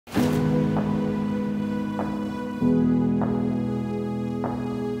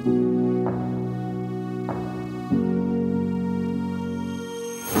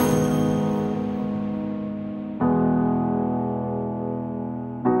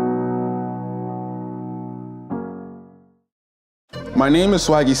My name is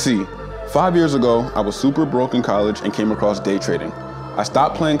Swaggy C. 5 years ago, I was super broke in college and came across day trading. I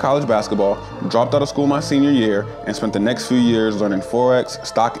stopped playing college basketball, dropped out of school my senior year, and spent the next few years learning Forex,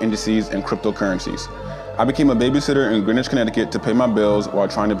 stock indices, and cryptocurrencies. I became a babysitter in Greenwich, Connecticut to pay my bills while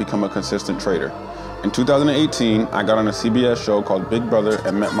trying to become a consistent trader. In 2018, I got on a CBS show called Big Brother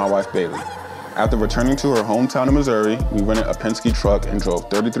and met my wife Bailey. After returning to her hometown in Missouri, we rented a Penske truck and drove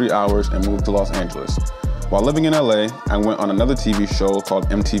 33 hours and moved to Los Angeles. While living in LA, I went on another TV show called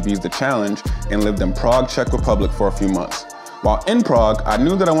MTV's The Challenge and lived in Prague, Czech Republic for a few months. While in Prague, I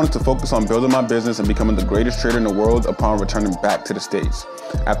knew that I wanted to focus on building my business and becoming the greatest trader in the world upon returning back to the States.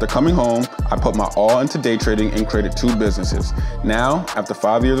 After coming home, I put my all into day trading and created 2 businesses. Now, after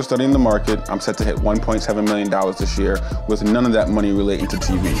 5 years of studying the market, I'm set to hit $1.7 million this year with none of that money relating to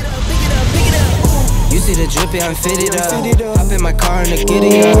TV. You see the drip, yeah, I'm fitted up. Hop in my car and the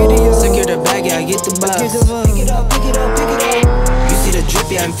giddy up. Secure the bag, yeah, I get the bus. Pick it up, pick it up, pick it up. You see the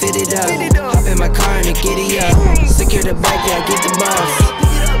drip, yeah, I'm fitted up. Hop in my car and the giddy up. Secure the bag, yeah, I get the bus.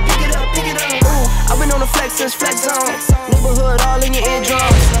 Pick it up, pick it up, pick it up. I've been on the flex since flex zone. Neighborhood all in your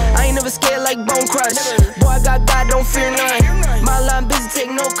eardrums. I ain't never scared like Bone Crush. Boy, I got God, don't fear none. My line busy,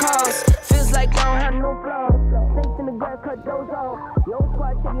 take no calls. Feels like I don't have no flaws. Snakes in the grass, cut those off. Yo,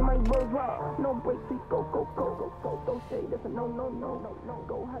 squad, check you, my bros raw. No break, please go, go, go, go, go. Don't say this, no, no, no, no, no.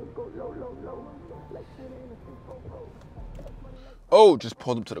 Go high, go low, low, low. Like shit in the street, go, go. Oh, just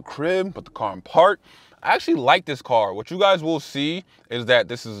pulled up to the crib, put the car in park. I actually like this car. What you guys will see is that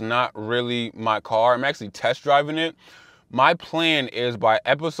this is not really my car. I'm actually test driving it. My plan is by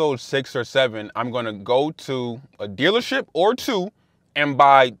episode 6 or 7, I'm gonna go to a dealership or 2 and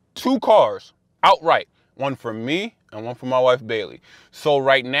buy 2 cars outright. One for me and one for my wife Bailey. So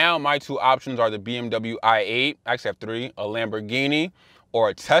right now, my 2 options are the BMW i8, I actually have 3, a Lamborghini or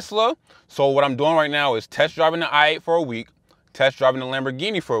a Tesla. So what I'm doing right now is test driving the i8 for a week, test driving the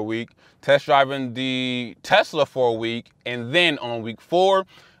Lamborghini for a week, test driving the Tesla for a week, and then on week 4,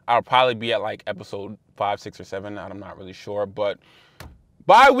 I'll probably be at like episode 5, 6, or 7, I'm not really sure, but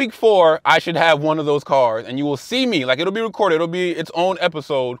by week 4, I should have one of those cars, and you will see me, like it'll be recorded, it'll be its own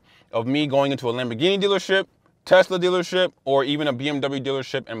episode of me going into a Lamborghini dealership, Tesla dealership, or even a BMW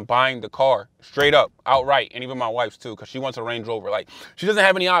dealership and buying the car straight up, outright, and even my wife's too, because she wants a Range Rover. Like, she doesn't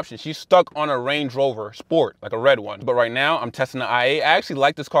have any options. She's stuck on a Range Rover Sport, like a red one. But right now, I'm testing the i8. I actually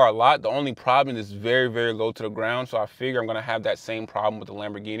like this car a lot. The only problem is it's very, very low to the ground, so I figure I'm gonna have that same problem with the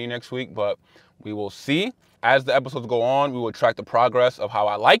Lamborghini next week, but we will see. As the episodes go on, we will track the progress of how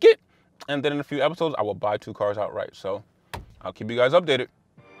I like it, and then in a few episodes, I will buy 2 cars outright. So I'll keep you guys updated.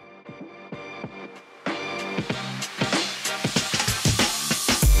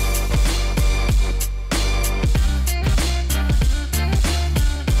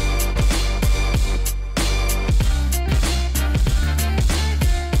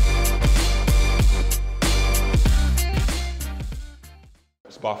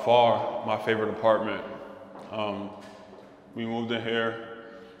 It's by far my favorite apartment. We moved in here,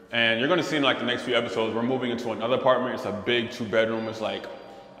 and you're gonna see in like the next few episodes, we're moving into another apartment. It's a big 2-bedroom. It's like,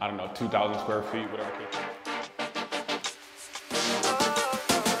 I don't know, 2,000 square feet, whatever.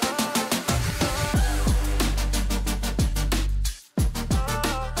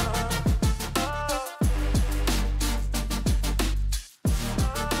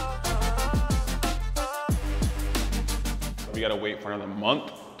 We gotta wait for another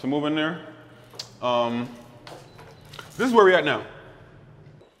month to move in there. This is where we're at now.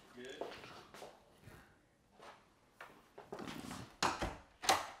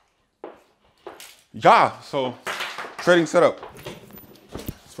 Yeah, so trading setup.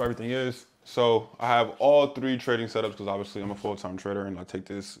 That's what everything is. So I have all 3 trading setups because obviously I'm a full-time trader and I take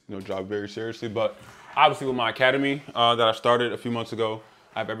this job very seriously. But obviously with my academy that I started a few months ago,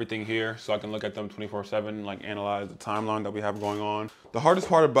 I have everything here so I can look at them 24/7, like analyze the timeline that we have going on. The hardest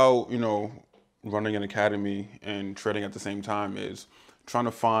part about, running an academy and trading at the same time is trying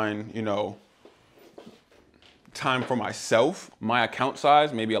to find, time for myself. My account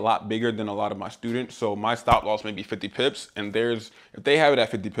size may be a lot bigger than a lot of my students. So my stop loss may be 50 pips and if they have it at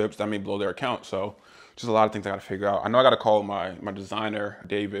 50 pips, that may blow their account. So just a lot of things I gotta figure out. I know I gotta call my designer,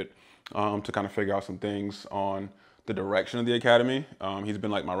 David, to kind of figure out some things on the direction of the academy. He's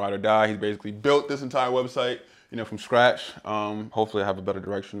been like my ride or die. He's basically built this entire website, from scratch. Hopefully I have a better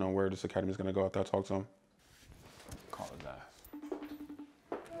direction on where this academy is gonna go after I talk to him. Call it that.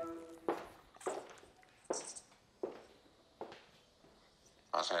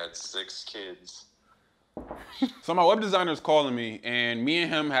 I've had 6 kids. So my web designer is calling me, and me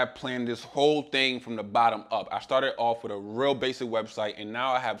and him have planned this whole thing from the bottom up. I started off with a real basic website, and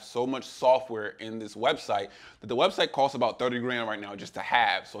now I have so much software in this website that the website costs about 30 grand right now just to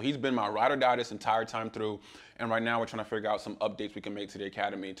have. So he's been my ride or die this entire time through, and right now we're trying to figure out some updates we can make to the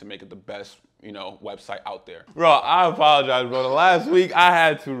academy to make it the best, you know, website out there. Bro, I apologize, bro. The last week I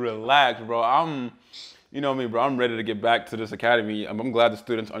had to relax, bro. You know me, bro. I'm ready to get back to this academy. I'm glad the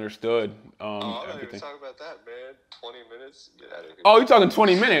students understood I'm not everything. even talking about that, man. 20 minutes? Get out of here. Oh, you're talking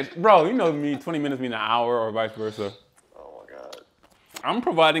 20 minutes? Bro, you know me, 20 minutes mean an hour or vice versa. Oh, my God. I'm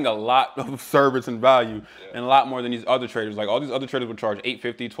providing a lot of service and value and a lot more than these other traders. Like, all these other traders would charge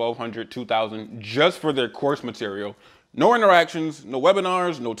 $850, $1,200, $2,000 just for their course material. No interactions, no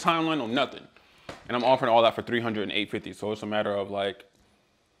webinars, no timeline, no nothing. And I'm offering all that for $300 and $850. So it's a matter of, like,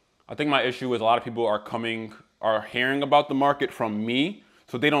 I think my issue is a lot of people are hearing about the market from me,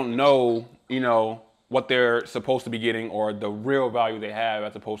 so they don't know, you know, what they're supposed to be getting or the real value they have,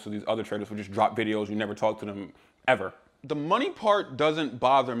 as opposed to these other traders who just drop videos, you never talk to them ever. The money part doesn't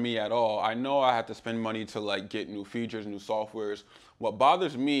bother me at all. I know I have to spend money to like get new features, new softwares. What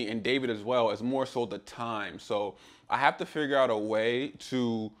bothers me and David as well is more so the time. So I have to figure out a way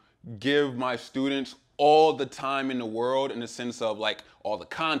to give my students all the time in the world, in the sense of like all the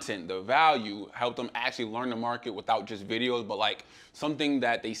content, the value, help them actually learn the market without just videos, but like something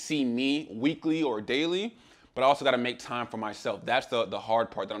that they see me weekly or daily. But I also got to make time for myself. That's the hard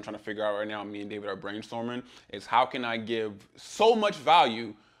part that I'm trying to figure out right now. Me and David are brainstorming, is how can I give so much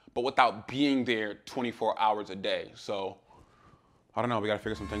value, but without being there 24 hours a day. So I don't know, we got to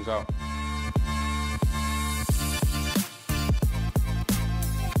figure some things out.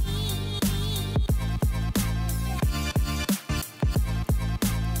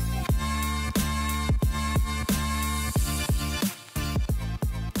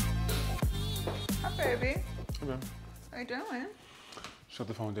 Baby. Hey, babe. How you doing? Shut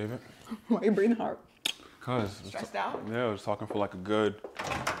the phone, David. Why are you breathing hard? Cause Stressed out? Yeah, I was talking for like a good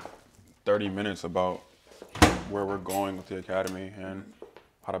 30 minutes about where we're going with the academy and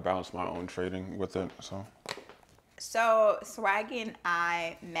how to balance my own trading with it. So Swaggy and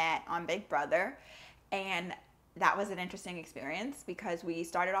I met on Big Brother, and that was an interesting experience because we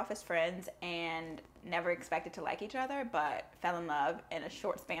started off as friends and never expected to like each other, but fell in love in a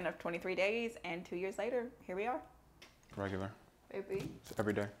short span of 23 days, and 2 years later, here we are. Regular. Baby. It's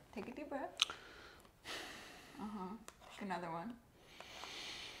every day. Take a deep breath. Take another one.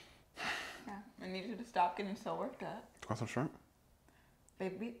 Yeah, I need you to stop getting so worked up. Want some shrimp?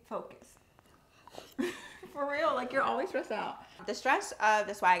 Baby, focus. For real, like you're always stressed out. The stress of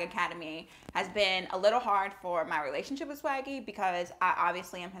the Swag Academy has been a little hard for my relationship with Swaggy because I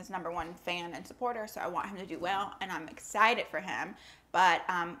obviously am his #1 fan and supporter, so I want him to do well, and I'm excited for him. But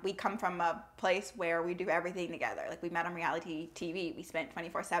we come from a place where we do everything together. Like, we met on reality TV. We spent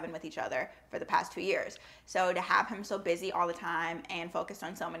 24/7 with each other for the past 2 years. So to have him so busy all the time and focused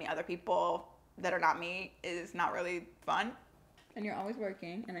on so many other people that are not me is not really fun. And you're always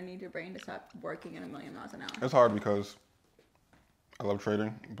working, and I need your brain to stop working at 1,000,000 miles an hour. It's hard because I love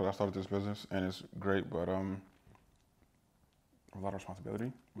trading, but I started this business and it's great, but a lot of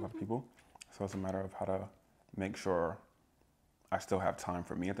responsibility, a lot of people. So it's a matter of how to make sure I still have time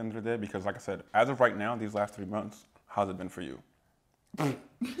for me at the end of the day, because like I said, as of right now, these last 3 months, how's it been for you?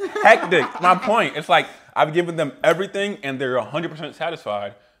 Hectic. My point. It's like I've given them everything and they're 100%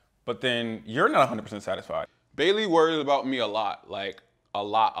 satisfied, but then you're not 100% satisfied. Bailey worries about me a lot, like a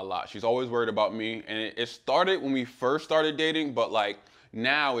lot. She's always worried about me, and it started when we first started dating, but like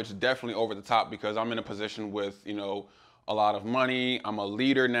now it's definitely over the top because I'm in a position with, you know, a lot of money. I'm a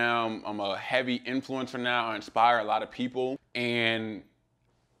leader now. I'm a heavy influencer now. I inspire a lot of people, and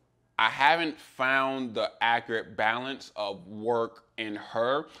I haven't found the accurate balance of work and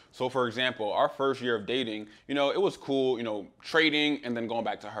her. So for example, our first year of dating, you know, it was cool, you know, trading and then going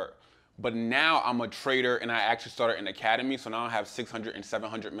back to her. But now I'm a trader and I actually started an academy. So now I have 600 and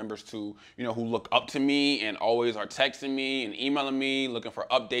 700 members who look up to me and always are texting me and emailing me, looking for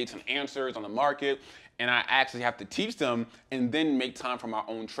updates and answers on the market. And I actually have to teach them and then make time for my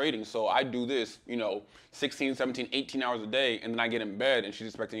own trading. So I do this, 16, 17, 18 hours a day, and then I get in bed and she's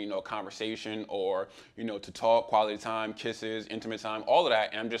expecting, a conversation or, to talk, quality time, kisses, intimate time, all of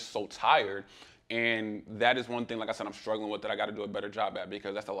that. And I'm just so tired. And that is one thing, like I said, I'm struggling with that I got to do a better job at,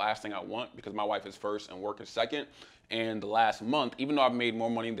 because that's the last thing I want, because my wife is first and work is second. And the last month, even though I've made more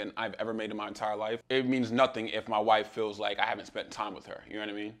money than I've ever made in my entire life, it means nothing if my wife feels like I haven't spent time with her. You know what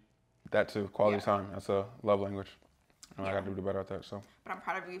I mean? That too, quality time. That's a love language. And I got to do better at that, so. But I'm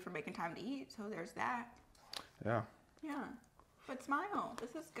proud of you for making time to eat, so there's that. Yeah. Yeah. But smile.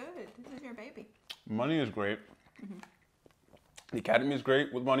 This is good. This is your baby. Money is great. The academy is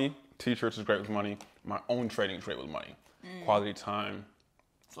great with money. T-shirts is great with money. My own trading is great with money. Quality time.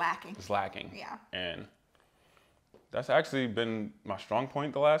 It's lacking. It's lacking. Yeah. And that's actually been my strong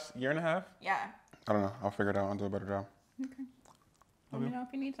point the last year and a half. Yeah. I don't know. I'll figure it out. I'll do a better job. Okay. Let me know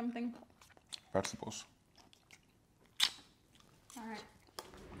if you need something. Vegetables. All right.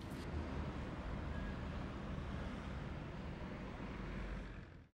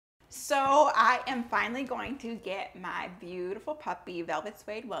 So I am finally going to get my beautiful puppy, Velvet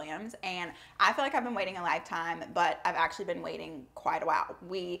Suede Williams, and I feel like I've been waiting a lifetime, but I've actually been waiting quite a while.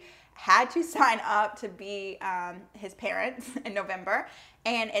 We had to sign up to be his parents in November,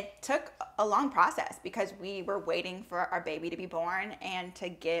 and it took a long process because we were waiting for our baby to be born and to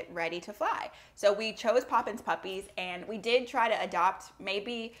get ready to fly. So we chose Poppins Puppies, and we did try to adopt,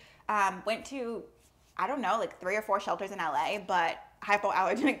 maybe went to, I don't know, like 3 or 4 shelters in LA, but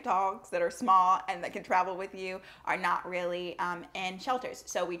hypoallergenic dogs that are small and that can travel with you are not really in shelters.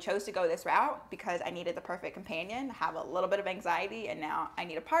 So we chose to go this route because I needed the perfect companion, have a little bit of anxiety, and now I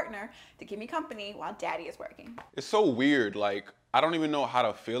need a partner to keep me company while daddy is working. It's so weird. Like, I don't even know how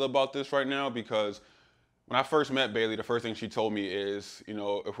to feel about this right now because when I first met Bailey, the first thing she told me is, you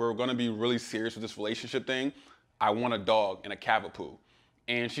know, if we're gonna be really serious with this relationship thing, I want a dog and a cavapoo.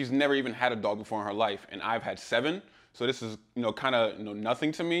 And she's never even had a dog before in her life, and I've had 7. So this is, you know, kind of, you know,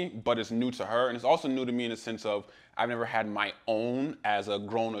 nothing to me, but it's new to her. And it's also new to me in the sense of I've never had my own as a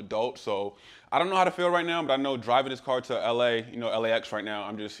grown adult. So I don't know how to feel right now, but I know driving this car to LA, you know, LAX right now,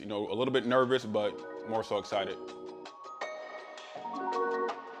 I'm just, you know, a little bit nervous, but more so excited.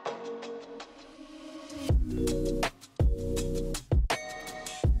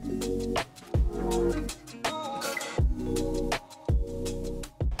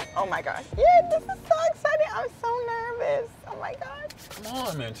 Oh my gosh. Yeah, this is so exciting. I'm so nervous. Oh my god. Come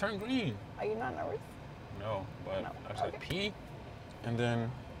on, man, turn green. Are you not nervous? No, but No, I just okay. like pee, and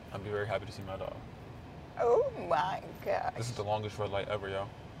then I'll be very happy to see my dog. Oh my gosh. This is the longest red light ever, yo.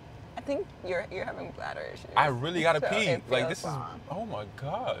 I think you're having bladder issues. I really gotta So pee. it Like, feels this wrong. is, oh my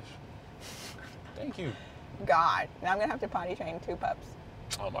gosh. Thank you. God. Now I'm gonna have to potty train 2 pups.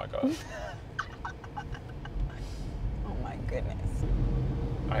 Oh my gosh. Oh my goodness.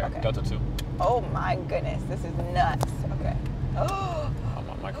 I got Okay. Delta 2. Oh my goodness. This is nuts. Okay. Oh. I'm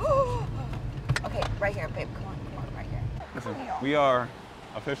on microphone. Okay, right here, babe. Come on, right here. Listen, Come here. we are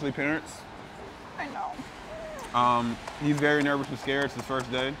officially parents. I know. He's very nervous and scared. It's his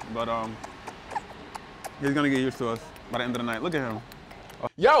first day, but he's gonna get used to us by the end of the night. Look at him.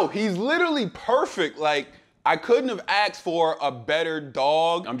 Yo, he's literally perfect. Like, I couldn't have asked for a better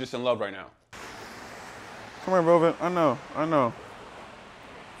dog. I'm just in love right now. Come here, Velvet. I know.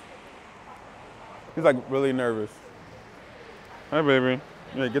 He's like really nervous. Hi, baby.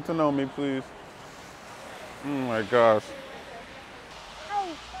 Yeah, get to know me, please. Oh my gosh. Hi.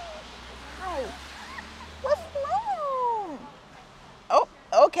 Hi. What's wrong? Oh,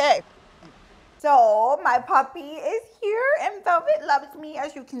 okay. So my puppy is here and Velvet loves me,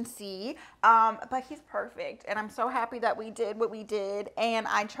 as you can see. But he's perfect, and I'm so happy that we did what we did, and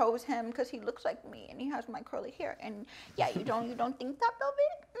I chose him because he looks like me and he has my curly hair. And yeah, you don't think that,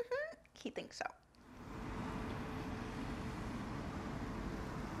 Velvet? He thinks so.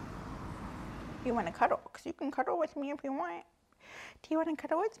 You want to cuddle? Because you can cuddle with me if you want. Do you want to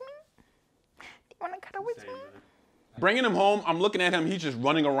cuddle with me? Do you want to cuddle with me? Bringing him home, I'm looking at him, he's just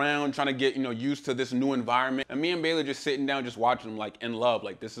running around trying to get, you know, used to this new environment. And me and Bailey just sitting down, just watching him, like, in love.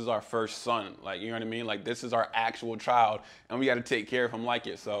 Like, this is our first son. Like, you know what I mean? Like, this is our actual child, and we got to take care of him like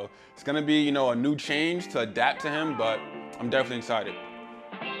it. So it's going to be, you know, a new change to adapt to him, but I'm definitely excited.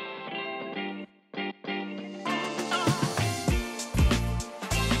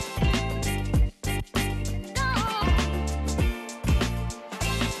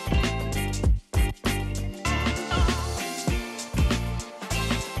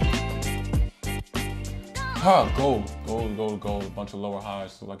 Gold. A bunch of lower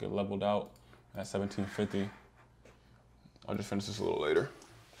highs, so like it leveled out at 1750. I'll just finish this a little later.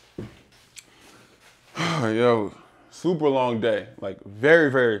 Yo, super long day, like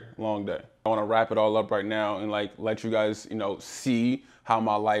very long day. I want to wrap it all up right now and like let you guys, you know, see how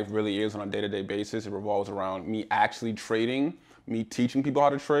my life really is on a day-to-day basis. It revolves around me actually trading, me teaching people how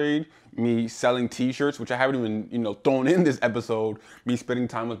to trade, me selling t-shirts, which I haven't even, you know, thrown in this episode, me spending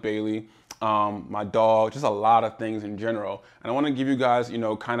time with Bailey, my dog, just a lot of things in general. And I want to give you guys, you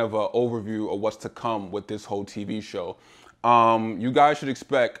know, kind of an overview of what's to come with this whole TV show. You guys should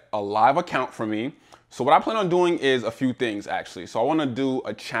expect a live account from me So what I plan on doing is a few things actually. So I wanna do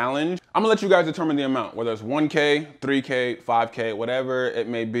a challenge. I'm gonna let you guys determine the amount, whether it's 1K, 3K, 5K, whatever it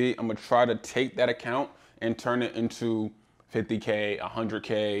may be. I'm gonna try to take that account and turn it into 50K,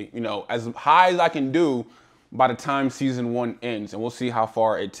 100K, you know, as high as I can do by the time season 1 ends, and we'll see how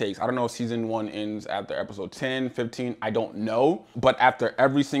far it takes. I don't know if season 1 ends after episode 10, 15, I don't know. But after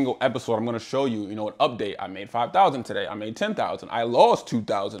every single episode, I'm gonna show you, you know, an update. I made 5,000 today, I made 10,000, I lost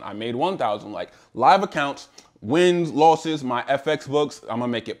 2,000, I made 1,000, like live accounts, wins, losses, my FX books. I'm gonna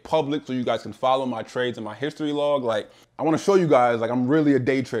make it public so you guys can follow my trades and my history log. Like, I wanna show you guys, like, I'm really a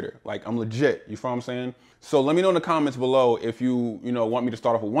day trader. Like, I'm legit, you feel what I'm saying? So let me know in the comments below if you want me to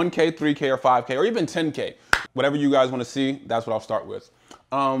start off with 1K, 3K, or 5K, or even 10K. Whatever you guys want to see, that's what I'll start with.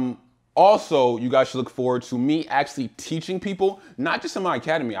 Also, you guys should look forward to me actually teaching people, not just in my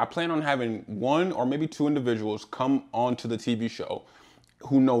academy. I plan on having 1 or maybe 2 individuals come onto the TV show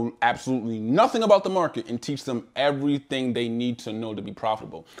who know absolutely nothing about the market and teach them everything they need to know to be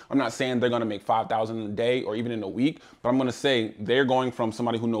profitable. I'm not saying they're gonna make 5,000 in a day or even in a week, but I'm gonna say they're going from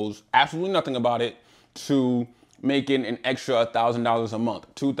somebody who knows absolutely nothing about it to making an extra $1,000 a month,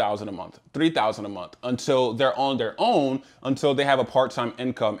 2,000 a month, 3,000 a month, until they're on their own, until they have a part-time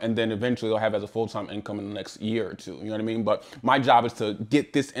income, and then eventually they'll have as a full-time income in the next year or 2, you know what I mean? But my job is to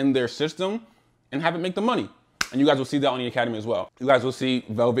get this in their system and have it make the money. And you guys will see that on the academy as well. You guys will see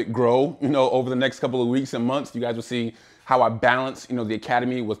Velvet grow, you know, over the next couple of weeks and months. You guys will see how I balance, you know, the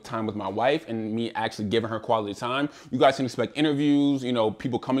academy with time with my wife and me actually giving her quality time. You guys can expect interviews, you know,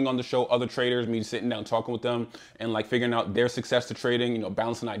 people coming on the show, other traders, me sitting down talking with them and like figuring out their success to trading, you know,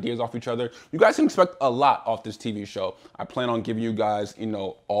 bouncing ideas off each other. You guys can expect a lot off this TV show. I plan on giving you guys, you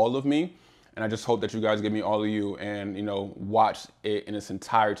know, all of me. And I just hope that you guys give me all of you and, you know, watch it in its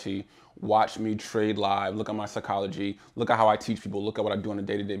entirety. Watch me trade live, look at my psychology, look at how I teach people, look at what I do on a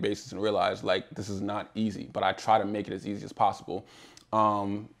day-to-day basis and realize like this is not easy, but I try to make it as easy as possible.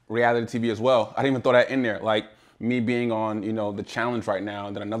 Reality TV as well. I didn't even throw that in there. Like me being on, you know, the challenge right now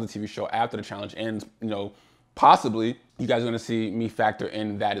and then another TV show after the challenge ends, you know, possibly you guys are gonna see me factor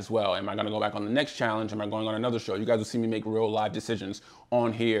in that as well. Am I gonna go back on the next challenge? Am I going on another show? You guys will see me make real live decisions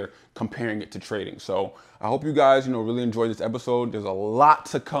on here, comparing it to trading. So I hope you guys, you know, really enjoyed this episode. There's a lot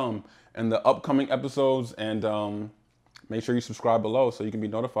to come in the upcoming episodes, and make sure you subscribe below so you can be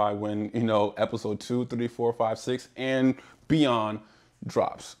notified when, you know, episode 2, 3, 4, 5, 6, and beyond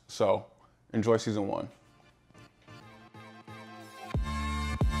drops. So enjoy season 1.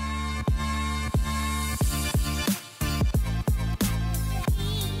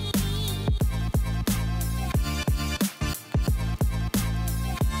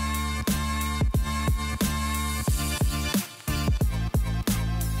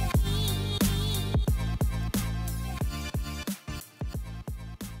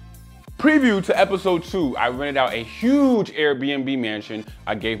 Preview to episode 2, I rented out a huge Airbnb mansion.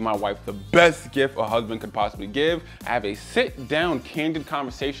 I gave my wife the best gift a husband could possibly give. I have a sit-down, candid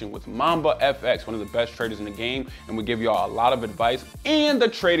conversation with Mamba FX, one of the best traders in the game, and we give y'all a lot of advice and the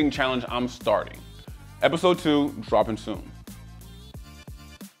trading challenge I'm starting. Episode 2, dropping soon.